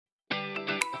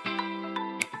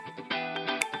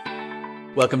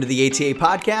Welcome to the ATA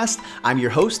Podcast. I'm your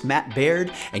host, Matt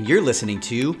Baird, and you're listening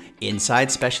to Inside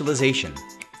Specialization,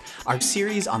 our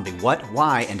series on the what,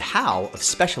 why, and how of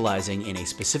specializing in a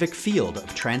specific field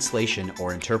of translation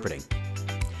or interpreting.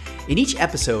 In each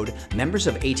episode, members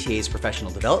of ATA's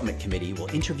Professional Development Committee will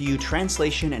interview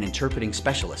translation and interpreting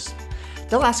specialists.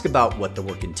 They'll ask about what the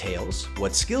work entails,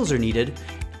 what skills are needed,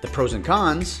 the pros and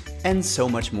cons, and so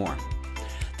much more.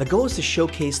 The goal is to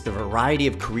showcase the variety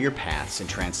of career paths in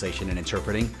translation and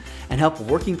interpreting and help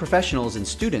working professionals and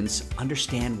students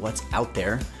understand what's out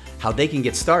there, how they can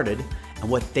get started, and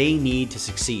what they need to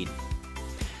succeed.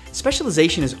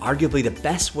 Specialization is arguably the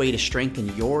best way to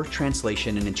strengthen your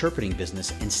translation and interpreting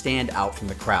business and stand out from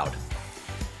the crowd.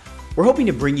 We're hoping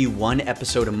to bring you one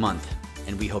episode a month,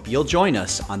 and we hope you'll join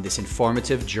us on this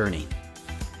informative journey.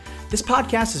 This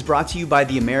podcast is brought to you by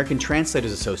the American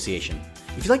Translators Association.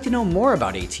 If you'd like to know more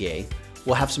about ATA,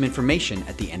 we'll have some information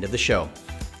at the end of the show.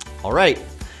 All right,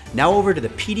 now over to the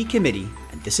PD Committee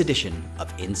and this edition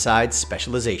of Inside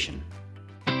Specialization.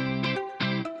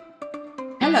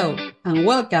 Hello, and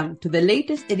welcome to the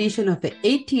latest edition of the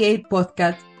ATA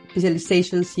Podcast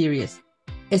Specialization Series,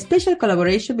 a special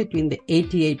collaboration between the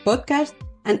ATA Podcast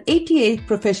and ATA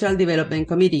Professional Development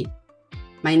Committee.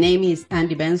 My name is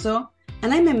Andy Benzo,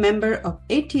 and I'm a member of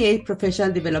ATA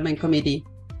Professional Development Committee.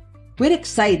 We're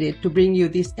excited to bring you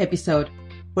this episode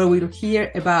where we'll hear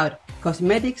about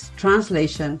cosmetics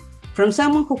translation from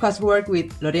someone who has worked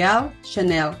with L'Oreal,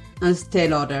 Chanel, and Estée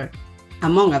Lauder,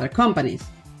 among other companies.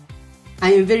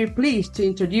 I am very pleased to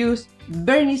introduce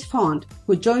Berenice Font,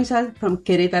 who joins us from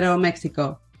Querétaro,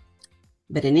 Mexico.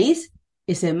 Berenice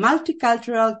is a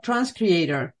multicultural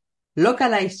transcreator,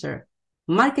 localizer,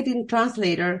 marketing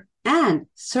translator, and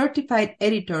certified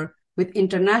editor with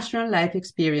international life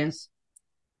experience.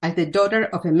 As the daughter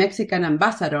of a Mexican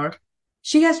ambassador,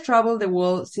 she has traveled the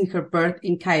world since her birth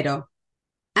in Cairo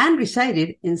and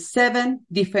resided in 7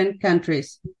 different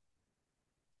countries: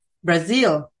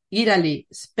 Brazil, Italy,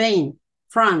 Spain,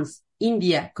 France,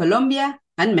 India, Colombia,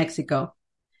 and Mexico.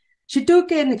 She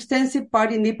took an extensive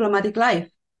part in diplomatic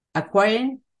life,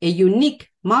 acquiring a unique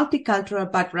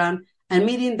multicultural background and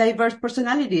meeting diverse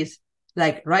personalities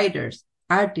like writers,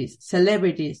 artists,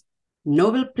 celebrities,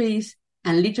 Nobel Peace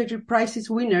and Literature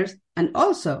Prizes winners, and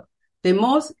also the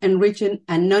most enriching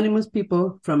anonymous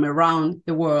people from around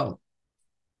the world.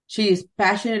 She is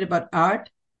passionate about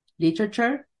art,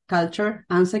 literature, culture,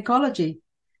 and psychology.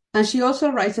 And she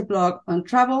also writes a blog on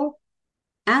travel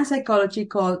and psychology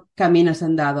called Caminos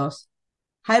Andados.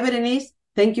 Hi, Berenice.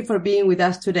 Thank you for being with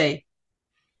us today.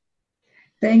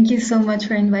 Thank you so much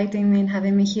for inviting me and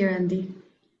having me here, Andy.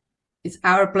 It's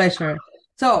our pleasure.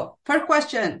 So, first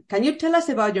question, can you tell us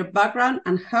about your background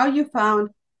and how you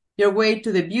found your way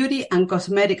to the beauty and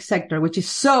cosmetic sector, which is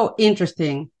so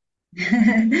interesting?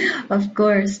 Of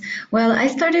course. Well, I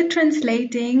started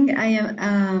translating.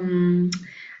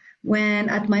 When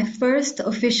at my first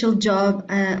official job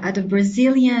at a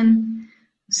Brazilian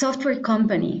software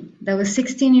company. That was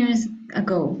 16 years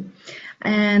ago.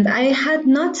 And I had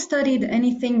not studied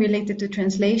anything related to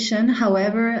translation.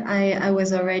 However, I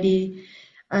was already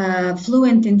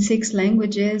fluent in 6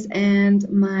 languages, and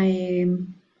my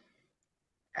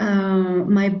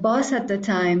boss at the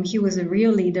time, he was a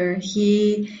real leader.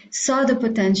 He saw the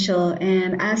potential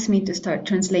and asked me to start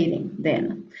translating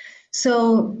then.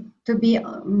 So to be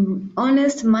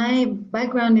honest, my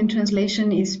background in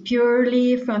translation is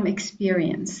purely from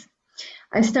experience.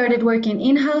 I started working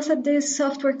in-house at this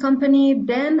software company.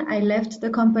 Then I left the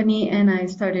company and I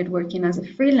started working as a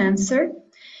freelancer.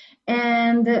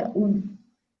 And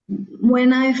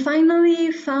when I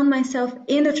finally found myself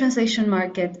in the translation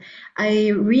market,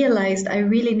 I realized I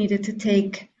really needed to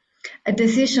take a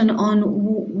decision on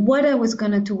what I was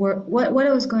going to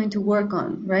work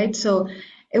on, right? So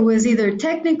it was either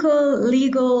technical,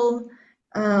 legal,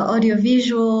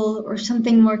 audiovisual, or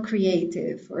something more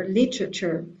creative, or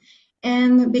literature.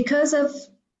 And because of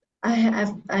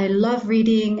I love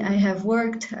reading. I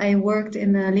worked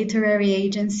in a literary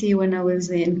agency when I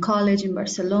was in college in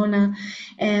Barcelona,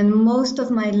 and most of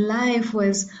my life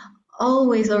was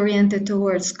always oriented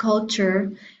towards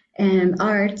culture and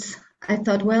arts. I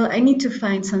thought, well, I need to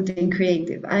find something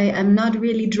creative. I am not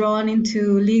really drawn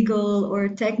into legal or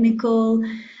technical.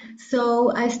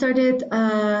 So I started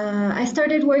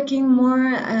working more.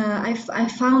 I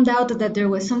found out that there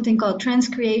was something called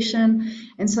transcreation.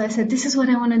 And so I said, this is what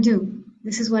I want to do.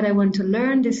 This is what I want to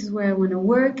learn. This is where I want to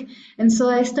work. And so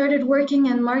I started working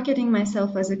and marketing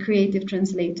myself as a creative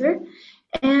translator.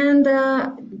 And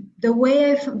the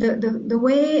way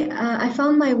I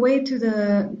found my way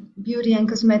to beauty and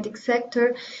cosmetic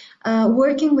sector,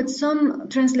 working with some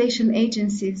translation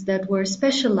agencies that were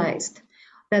specialized,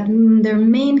 that their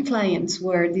main clients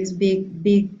were these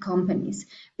big companies.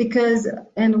 Because,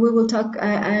 and we will talk,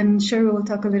 I'm sure we will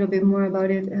talk a little bit more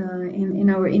about it in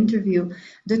our interview.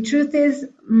 The truth is,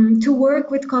 to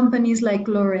work with companies like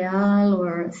L'Oreal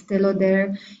or Estée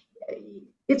Lauder,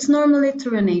 it's normally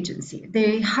through an agency.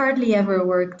 They hardly ever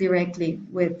work directly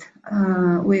with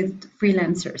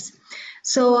freelancers.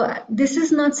 So this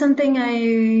is not something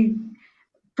I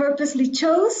purposely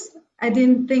chose. I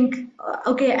didn't think,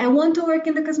 okay, I want to work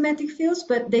in the cosmetic fields,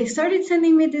 but they started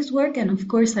sending me this work, and of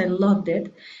course I loved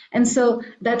it. And so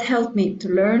that helped me to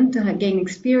learn, to gain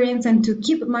experience, and to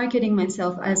keep marketing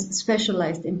myself as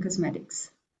specialized in cosmetics.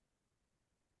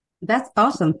 That's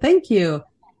awesome. Thank you.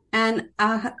 And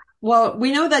well,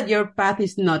 we know that your path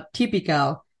is not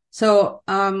typical. So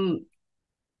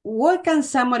what can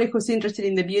somebody who's interested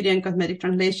in the beauty and cosmetic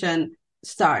translation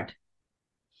start?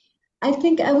 I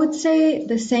think I would say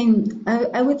the same.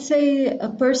 I would say a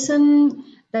person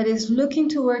that is looking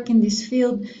to work in this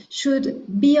field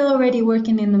should be already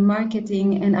working in the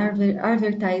marketing and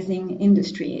advertising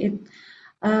industry.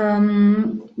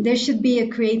 There should be a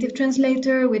creative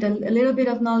translator with a little bit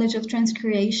of knowledge of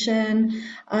transcreation,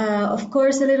 of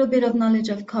course, a little bit of knowledge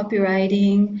of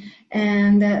copywriting,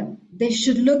 and they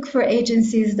should look for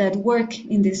agencies that work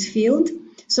in this field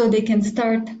so they can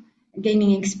start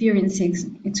gaining experience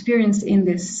in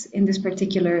this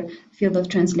particular field of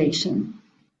translation.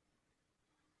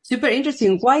 Super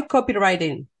interesting. Why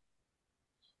copywriting?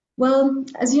 Well,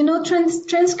 as you know,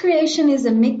 transcreation is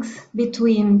a mix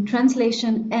between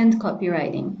translation and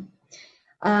copywriting.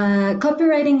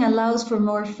 Copywriting allows for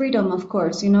more freedom, of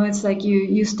course. You know, it's like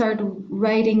you start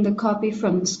writing the copy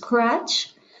from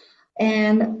scratch.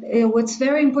 And what's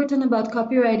very important about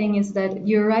copywriting is that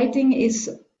your writing is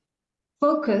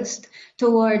focused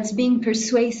towards being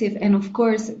persuasive and, of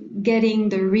course, getting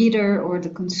the reader or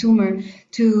the consumer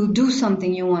to do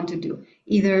something you want to do.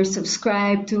 Either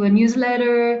subscribe to a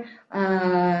newsletter,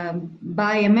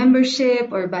 buy a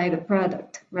membership, or buy the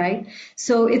product, right?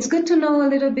 So it's good to know a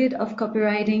little bit of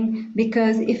copywriting,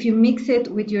 because if you mix it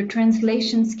with your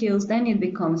translation skills, then it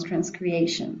becomes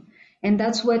transcreation. And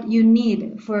that's what you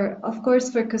need for, of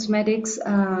course, for cosmetics.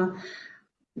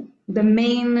 The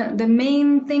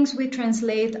main things we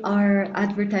translate are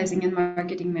advertising and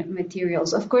marketing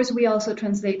materials. Of course, we also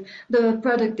translate the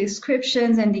product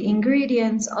descriptions and the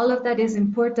ingredients. All of that is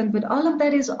important, but all of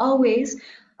that is always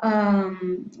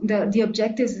the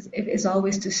objective is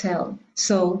always to sell.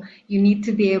 So you need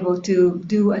to be able to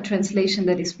do a translation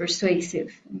that is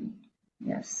persuasive.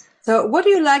 Yes. So what do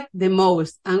you like the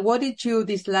most, and what did you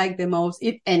dislike the most,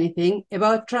 if anything,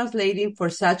 about translating for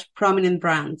such prominent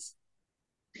brands?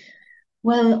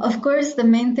 Well, of course, the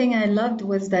main thing I loved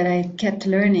was that I kept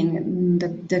learning.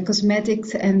 The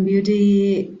cosmetics and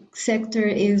beauty sector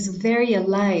is very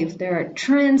alive. There are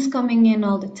trends coming in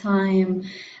all the time,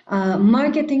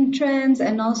 marketing trends,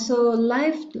 and also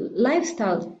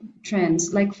lifestyle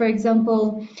trends. Like, for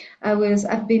example,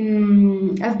 I've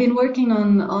been working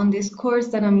on this course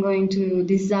that I'm going to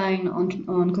design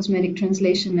on cosmetic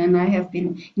translation, and I have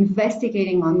been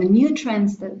investigating on the new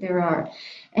trends that there are.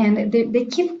 And they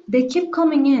keep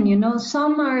coming in, you know.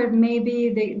 Some are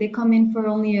maybe they come in for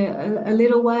only a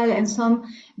little while, and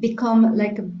some become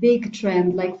like a big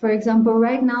trend. Like, for example,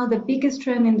 right now the biggest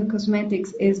trend in the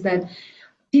cosmetics is that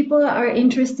people are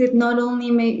interested not only,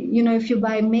 if you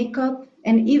buy makeup,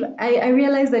 and I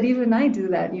realize that even I do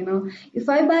that, you know. If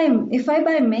I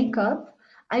buy makeup,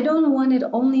 I don't want it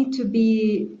only to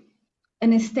be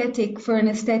an aesthetic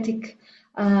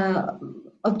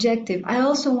objective. I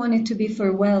also want it to be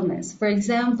for wellness. For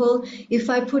example, if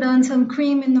I put on some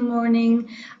cream in the morning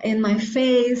in my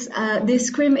face,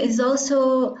 this cream is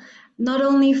also not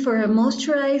only for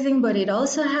moisturizing, but it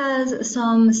also has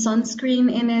some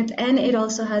sunscreen in it, and it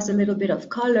also has a little bit of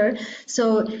color.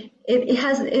 So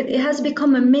it has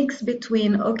become a mix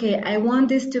between, okay, I want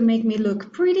this to make me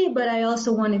look pretty, but I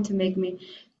also want it to make me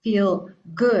feel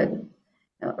good,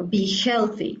 be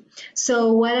healthy.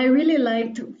 So what I really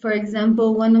liked, for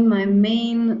example, one of my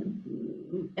main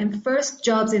and first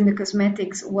jobs in the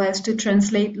cosmetics was to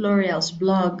translate L'Oreal's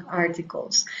blog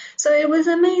articles. So it was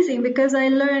amazing because I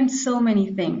learned so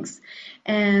many things.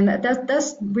 And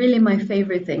that's really my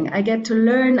favorite thing. I get to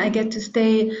learn, I get to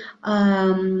stay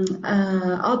updated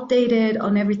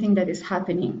on everything that is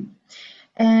happening.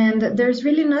 And there's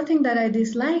really nothing that I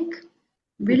dislike.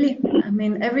 Really, I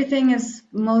mean, everything is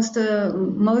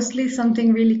mostly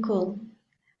something really cool.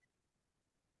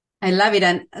 I love it.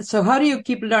 And so how do you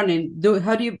keep learning?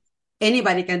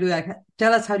 Anybody can do that.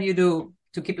 Tell us how do you do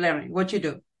to keep learning, what you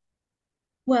do.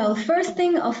 Well, first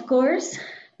thing, of course,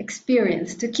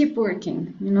 experience to keep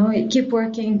working. Keep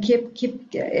working,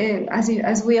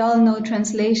 as we all know,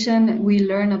 translation. We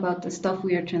learn about the stuff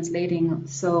we are translating.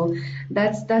 So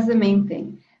that's the main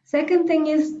thing. Second thing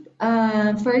is,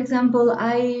 for example,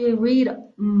 I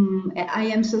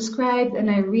am subscribed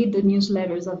and I read the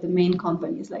newsletters of the main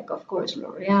companies, like of course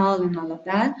L'Oreal and all of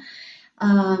that.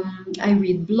 I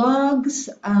read blogs.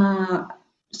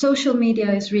 Social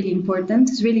media is really important.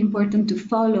 It's really important to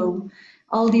follow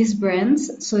all these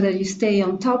brands so that you stay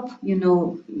on top,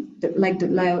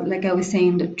 like I was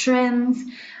saying, the trends,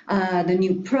 the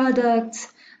new products,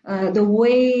 the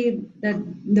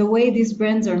way these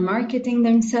brands are marketing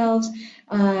themselves.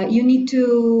 You need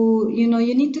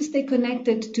to stay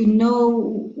connected to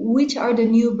know which are the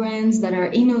new brands that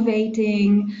are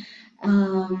innovating.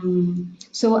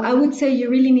 So I would say you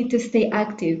really need to stay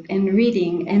active and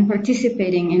reading and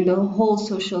participating in the whole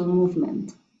social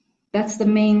movement. That's the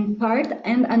main part.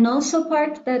 And also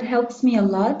part that helps me a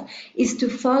lot is to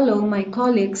follow my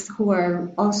colleagues who are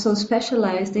also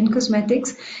specialized in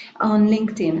cosmetics on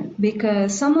LinkedIn,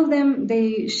 because some of them,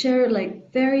 they share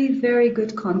like very, very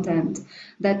good content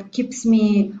that keeps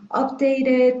me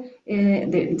updated.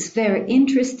 It's very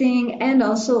interesting. And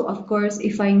also, of course,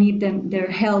 if I need their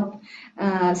help,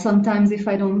 sometimes if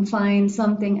I don't find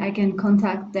something, I can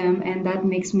contact them, and that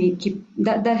makes me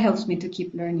that helps me to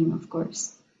keep learning, of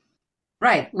course.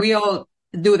 Right. We all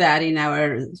do that in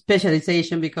our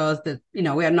specialization because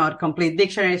we are not complete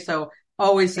dictionaries. So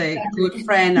always a good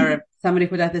friend or somebody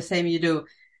who does the same you do.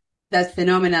 That's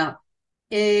phenomenal.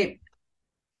 In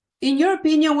your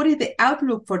opinion, what is the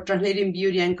outlook for translating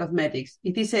beauty and cosmetics?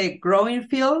 It is a growing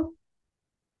field?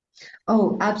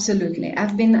 Oh, absolutely.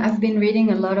 I've been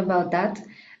reading a lot about that.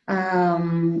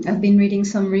 I've been reading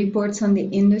some reports on the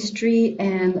industry,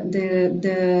 and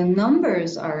the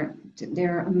numbers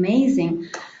they're amazing.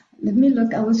 Let me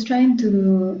look. I was trying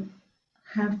to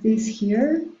have this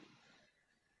here.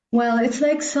 Well, it's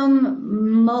like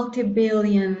some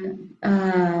multi-billion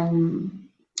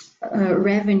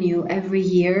revenue every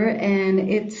year, and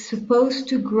it's supposed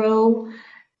to grow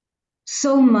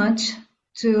so much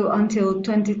until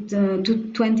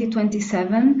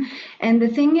 2027. And the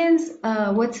thing is,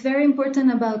 what's very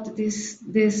important about this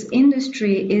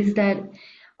industry is that,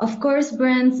 of course,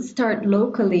 brands start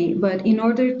locally, but in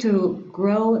order to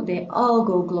grow, they all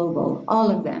go global, all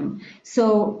of them.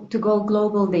 So to go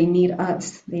global, they need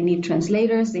us. They need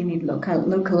translators, they need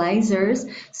localizers.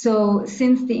 So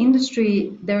since the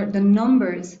industry, the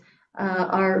numbers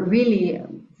are really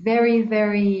very,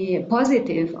 very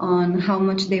positive on how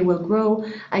much they will grow,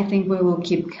 I think we will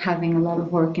keep having a lot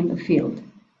of work in the field.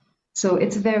 So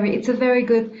it's really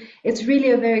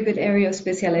a very good area of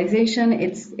specialization.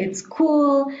 It's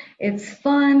cool, it's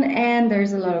fun, and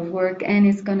there's a lot of work, and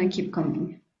it's gonna keep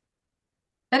coming.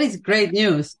 That is great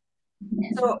news.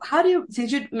 So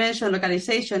since you mentioned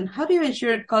localization, how do you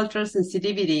ensure cultural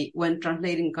sensitivity when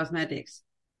translating cosmetics?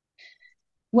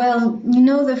 Well,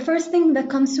 the first thing that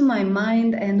comes to my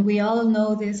mind, and we all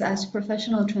know this as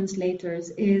professional translators,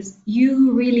 is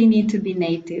you really need to be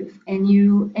native, and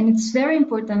it's very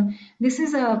important. This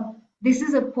is a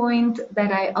point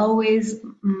that I always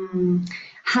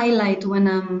highlight when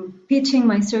I'm pitching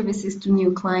my services to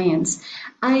new clients.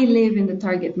 I live in the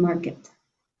target market.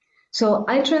 So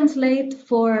I translate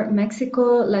for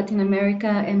Mexico, Latin America,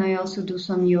 and I also do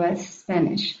some US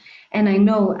Spanish. And I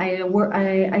know I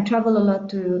travel a lot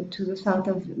to the south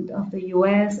of the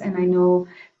US, and I know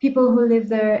people who live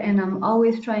there, and I'm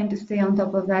always trying to stay on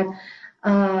top of that.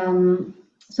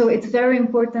 So it's very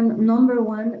important, number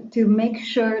one, to make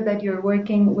sure that you're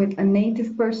working with a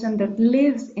native person that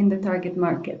lives in the target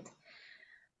market.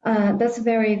 That's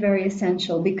very, very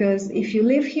essential, because if you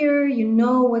live here, you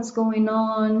know what's going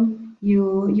on.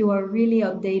 You are really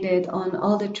updated on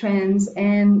all the trends,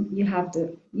 and you have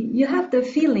the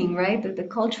feeling, right? The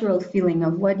cultural feeling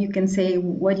of what you can say,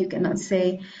 what you cannot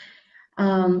say.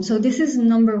 So this is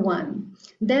number one.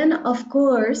 Then, of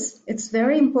course, it's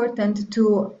very important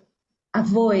to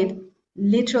avoid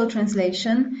literal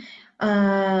translation.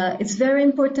 It's very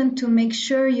important to make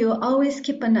sure you always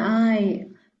keep an eye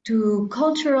to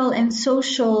cultural and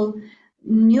social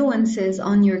nuances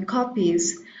on your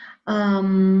copies.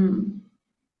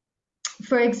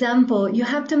 For example, you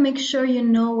have to make sure you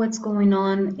know what's going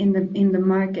on in the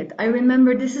market. I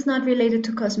remember, this is not related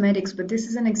to cosmetics, but this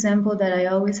is an example that I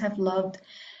always have loved.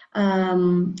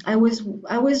 I was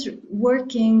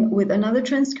working with another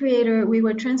transcreator. We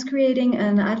were transcreating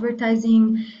an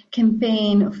advertising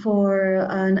campaign for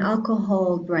an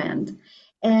alcohol brand,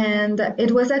 and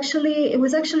it was actually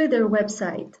their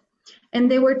website. And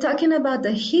they were talking about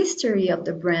the history of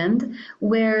the brand,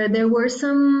 where there were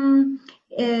some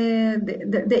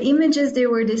the images they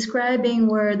were describing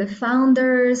were the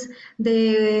founders.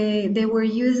 They were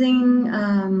using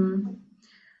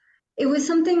it was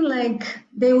something like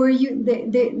they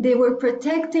were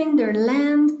protecting their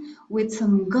land with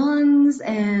some guns,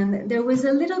 and there was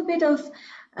a little bit of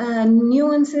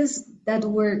nuances that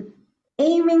were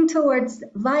aiming towards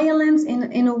violence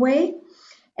in a way.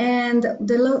 And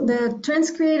the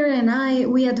transcreator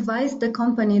and we advised the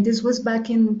company. This was back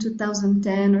in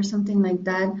 2010 or something like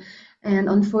that. And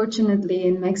unfortunately,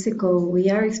 in Mexico, we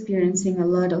are experiencing a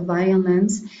lot of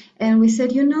violence. And we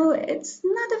said, it's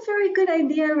not a very good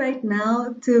idea right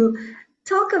now to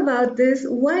talk about this.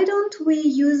 Why don't we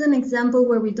use an example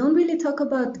where we don't really talk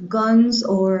about guns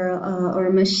or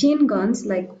machine guns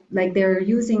like they're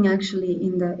using actually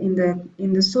in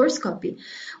the source copy?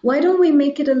 Why don't we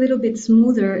make it a little bit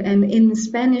smoother? And in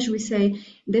Spanish we say,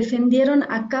 defendieron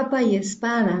a capa y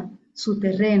espada su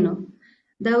terreno.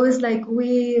 That was like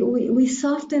we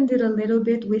softened it a little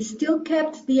bit. We still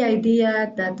kept the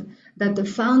idea that the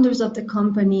founders of the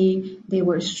company, they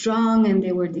were strong and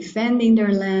they were defending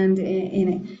their land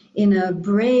in a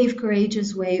brave,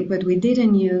 courageous way, but we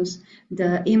didn't use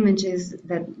the images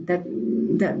that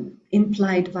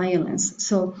implied violence.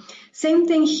 So same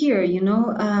thing here,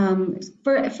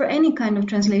 for any kind of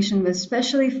translation, but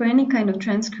especially for any kind of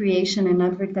transcreation and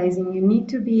advertising, you need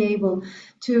to be able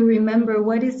to remember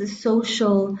what is the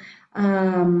social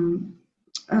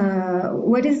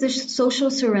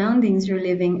surroundings you're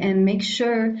living, and make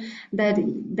sure that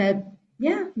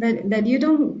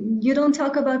you don't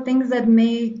talk about things that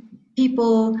may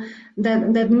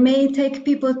take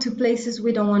people to places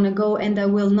we don't want to go, and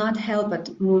that will not help at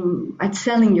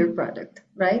selling your product,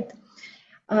 right?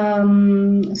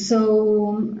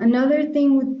 So another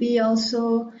thing would be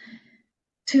also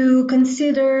to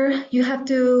consider, you have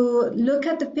to look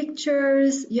at the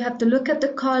pictures, you have to look at the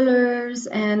colors,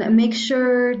 and make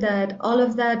sure that all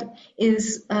of that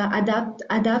is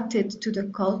adapted to the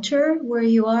culture where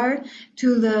you are,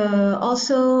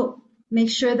 also make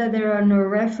sure that there are no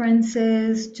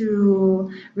references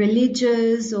to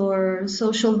religious or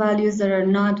social values that are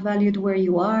not valued where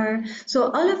you are. So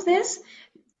all of this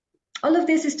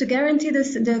is to guarantee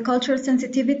the cultural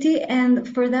sensitivity, and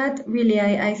for that, really,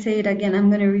 I say it again, I'm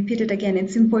going to repeat it again,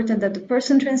 it's important that the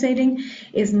person translating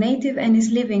is native and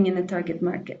is living in a target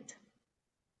market.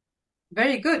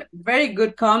 Very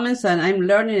good comments, and I'm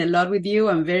learning a lot with you.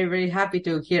 I'm very, very happy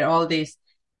to hear all this.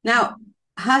 Now,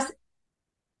 has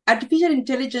artificial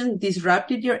intelligence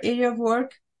disrupted your area of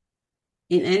work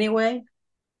in any way?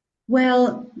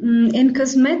 Well, in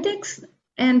cosmetics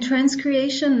and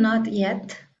transcreation, not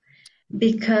yet.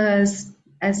 Because,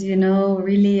 as you know,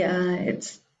 really,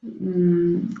 it's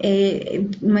a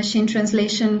machine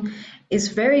translation is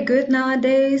very good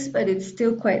nowadays, but it's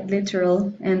still quite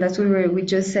literal. And that's where we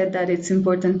just said that it's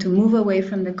important to move away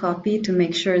from the copy to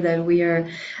make sure that we are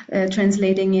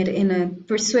translating it in a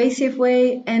persuasive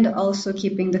way and also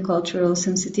keeping the cultural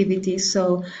sensitivity.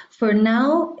 So for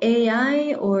now,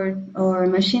 AI or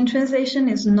machine translation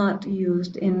is not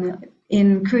used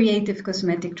in creative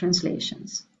cosmetic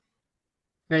translations.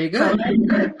 Very good.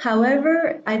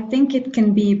 However, I think it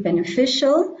can be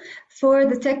beneficial for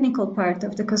the technical part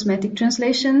of the cosmetic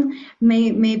translation,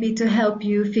 maybe to help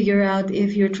you figure out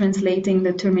if you're translating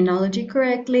the terminology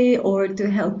correctly, or to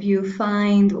help you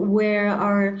find where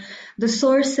are the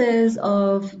sources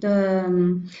of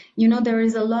the, there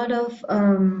is a lot of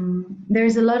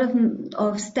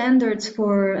standards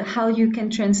for how you can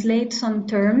translate some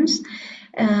terms.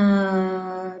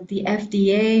 The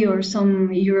FDA or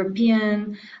some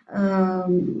European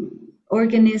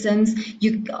organisms,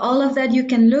 all of that you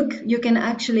can look. You can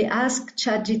actually ask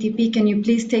ChatGPT, can you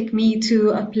please take me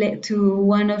to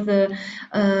one of the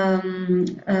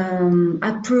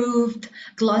approved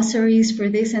glossaries for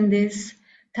this and this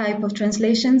type of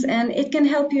translations, and it can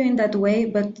help you in that way.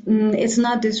 But it's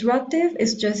not disruptive.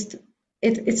 It's just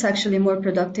it's actually more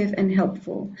productive and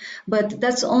helpful. But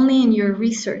that's only in your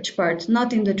research part,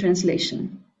 not in the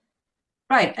translation.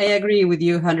 Right. I agree with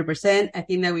you 100%. I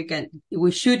think that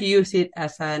we should use it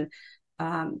as a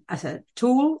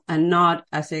tool and not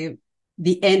as the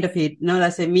end of it, not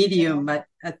as a medium, but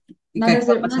not as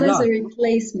a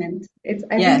replacement. I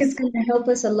think it's going to help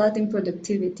us a lot in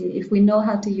productivity if we know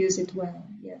how to use it well.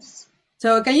 Yes.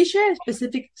 So can you share a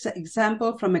specific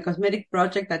example from a cosmetic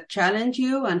project that challenged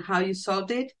you and how you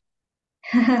solved it?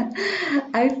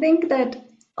 I think that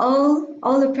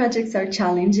all the projects are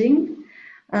challenging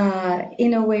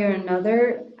in a way or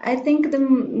another. I think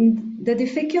the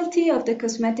difficulty of the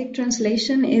cosmetic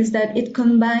translation is that it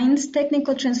combines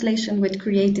technical translation with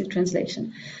creative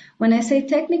translation. When I say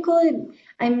technical,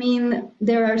 I mean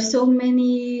there are so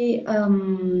many,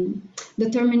 the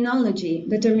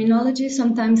terminology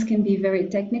sometimes can be very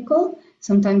technical.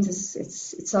 Sometimes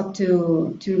it's up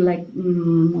to like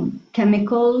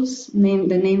chemicals,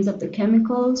 the names of the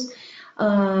chemicals,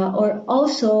 or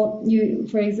also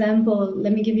for example,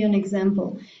 let me give you an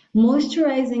example.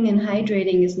 Moisturizing and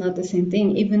hydrating is not the same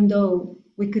thing, even though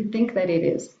we could think that it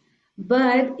is.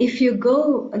 But if you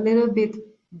go a little bit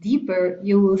deeper,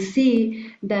 you will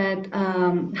see that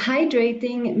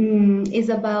hydrating is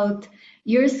about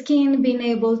your skin being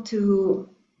able to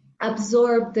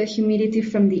absorb the humidity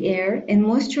from the air, and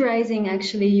moisturizing,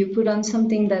 actually you put on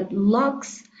something that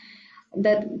locks,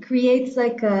 that creates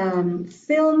like a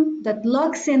film that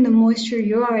locks in the moisture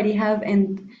you already have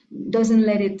and doesn't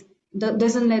let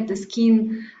the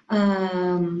skin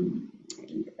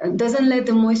doesn't let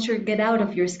the moisture get out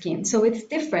of your skin. So it's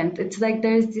different. It's like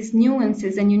there's these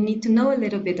nuances, and you need to know a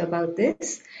little bit about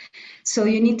this. So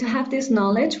you need to have this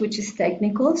knowledge, which is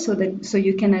technical, so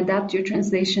you can adapt your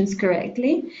translations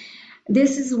correctly.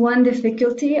 This is one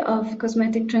difficulty of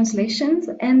cosmetic translations,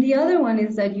 and the other one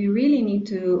is that you really need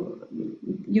to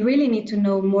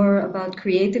know more about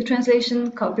creative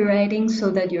translation, copywriting,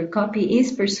 so that your copy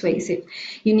is persuasive.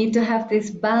 You need to have this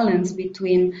balance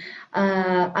between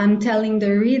I'm telling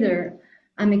the reader,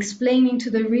 I'm explaining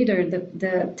to the reader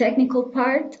the technical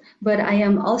part, but I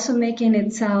am also making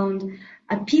it sound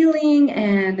appealing,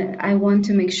 and I want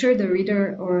to make sure the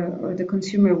reader or the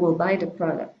consumer will buy the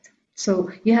product.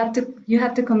 So you have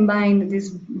to combine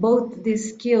both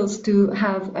these skills to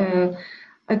have a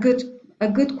good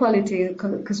quality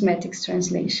cosmetics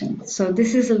translation. So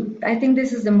I think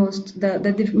this is the most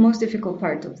difficult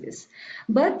part of this,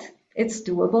 but it's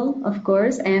doable, of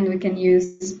course, and we can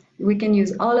use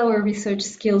all our research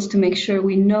skills to make sure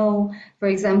we know, for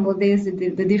example,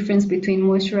 the difference between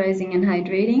moisturizing and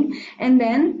hydrating, and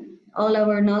then all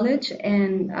our knowledge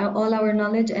and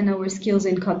our skills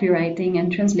in copywriting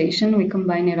and translation, we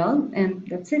combine it all, and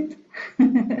that's it.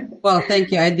 Well,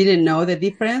 thank you. I didn't know the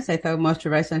difference. I thought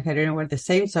moisturizing and hydrating were the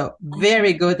same. So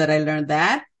very good that I learned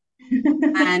that.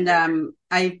 And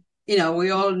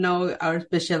we all know our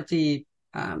specialty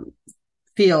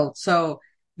field. So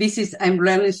I'm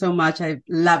learning so much. I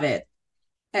love it.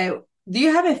 Do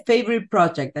you have a favorite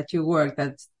project that you worked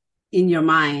that's in your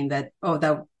mind that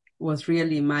was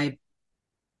really my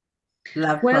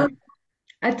love? Well,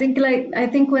 I think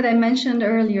what I mentioned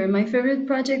earlier, my favorite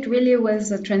project really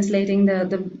was translating the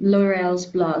L'Oréal's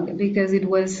blog, because it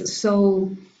was so,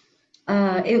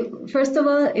 first of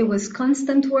all, it was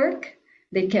constant work.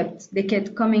 They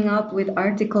kept coming up with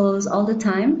articles all the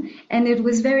time, and it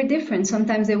was very different.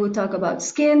 Sometimes they would talk about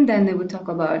skin, then they would talk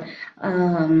about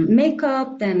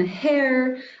makeup, then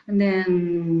hair, and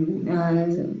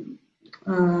then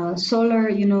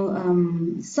solar,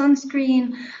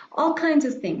 sunscreen, all kinds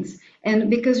of things.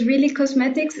 And because really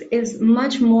cosmetics is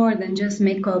much more than just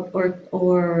makeup or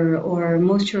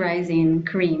moisturizing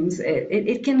creams.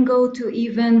 It can go to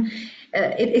even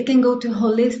it can go to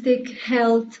holistic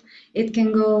health. It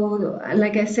can go,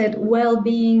 like I said,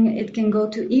 well-being. It can go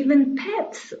to even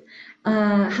pets,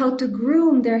 how to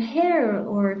groom their hair,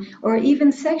 or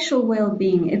even sexual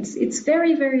well-being. It's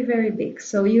very, very, very big.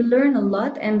 So you learn a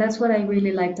lot, and that's what I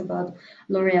really liked about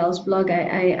L'Oréal's blog.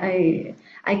 I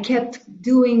kept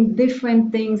doing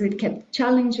different things. It kept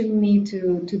challenging me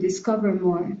to discover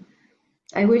more.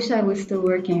 I wish I was still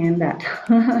working in that.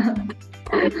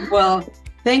 Well,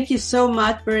 thank you so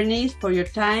much, Berenice, for your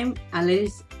time and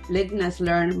letting us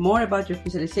learn more about your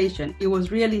specialization. It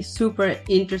was really super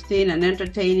interesting and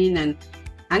entertaining, and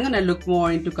I'm going to look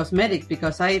more into cosmetics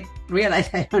because I realize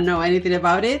I don't know anything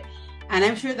about it. And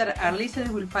I'm sure that our listeners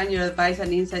will find your advice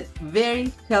and insights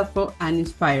very helpful and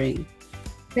inspiring.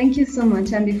 Thank you so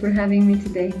much, Andy, for having me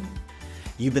today.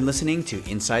 You've been listening to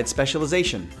Inside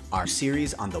Specialization, our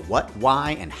series on the what,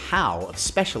 why, and how of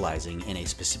specializing in a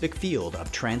specific field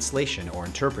of translation or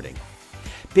interpreting.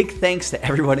 Big thanks to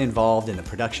everyone involved in the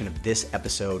production of this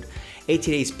episode.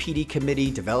 ATA's PD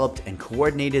committee developed and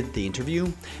coordinated the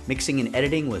interview. Mixing and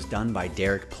editing was done by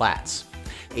Derek Platz.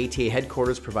 ATA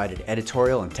headquarters provided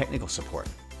editorial and technical support.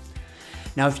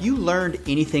 Now, if you learned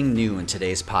anything new in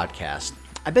today's podcast,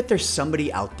 I bet there's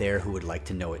somebody out there who would like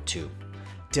to know it too.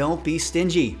 Don't be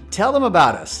stingy. Tell them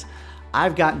about us.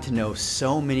 I've gotten to know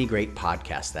so many great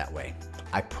podcasts that way.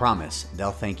 I promise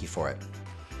they'll thank you for it.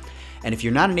 And if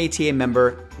you're not an ATA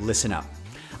member, listen up.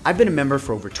 I've been a member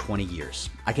for over 20 years.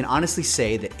 I can honestly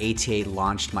say that ATA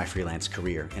launched my freelance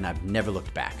career, and I've never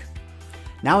looked back.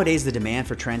 Nowadays, the demand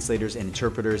for translators and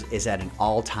interpreters is at an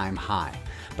all-time high,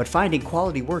 but finding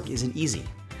quality work isn't easy.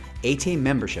 ATA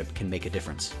membership can make a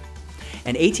difference.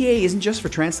 And ATA isn't just for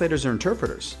translators or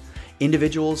interpreters.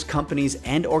 Individuals, companies,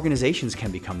 and organizations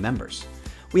can become members.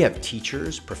 We have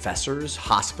teachers, professors,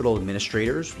 hospital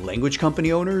administrators, language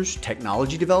company owners,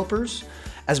 technology developers,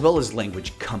 as well as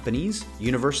language companies,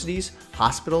 universities,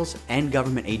 hospitals, and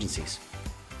government agencies.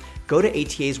 Go to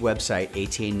ATA's website,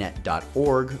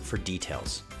 atanet.org, for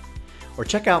details. Or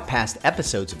check out past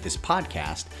episodes of this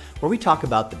podcast where we talk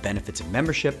about the benefits of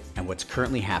membership and what's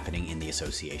currently happening in the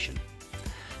association.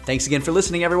 Thanks again for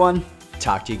listening, everyone.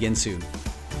 Talk to you again soon.